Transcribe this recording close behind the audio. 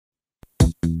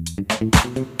From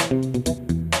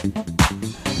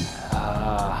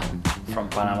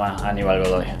Panama, Aníbal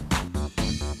Godoy.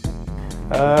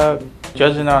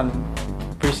 Judging on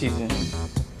preseason,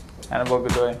 Aníbal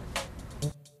Godoy.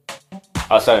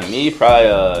 Outside of me,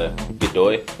 probably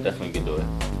Godoy. Definitely Godoy.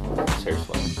 His hair's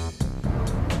fun.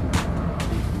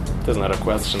 That's not a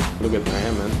question. Look at my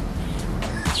hair, man.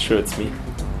 It's true, it's me.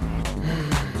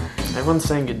 Everyone's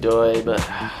saying Godoy, but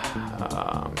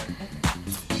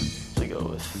usually go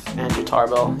with Andrew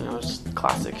Tarbell. You know, just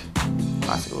classic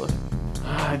look.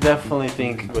 I definitely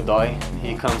think Godoy.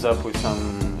 He comes up with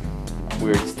some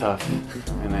weird stuff,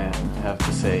 and I have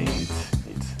to say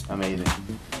it's amazing.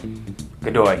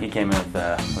 Godoy, he came in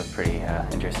with pretty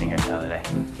interesting hairstyle today.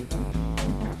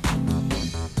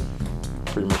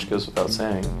 Pretty much goes without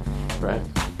saying, right?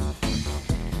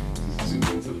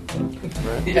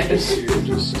 Right? Yes. You're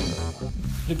just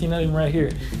Looking at him right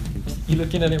here. You're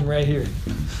looking at him right here.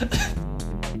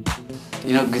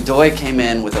 You know, Godoy came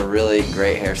in with a really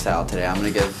great hairstyle today. I'm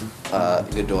going to give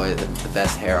Godoy the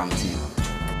best hair on the team.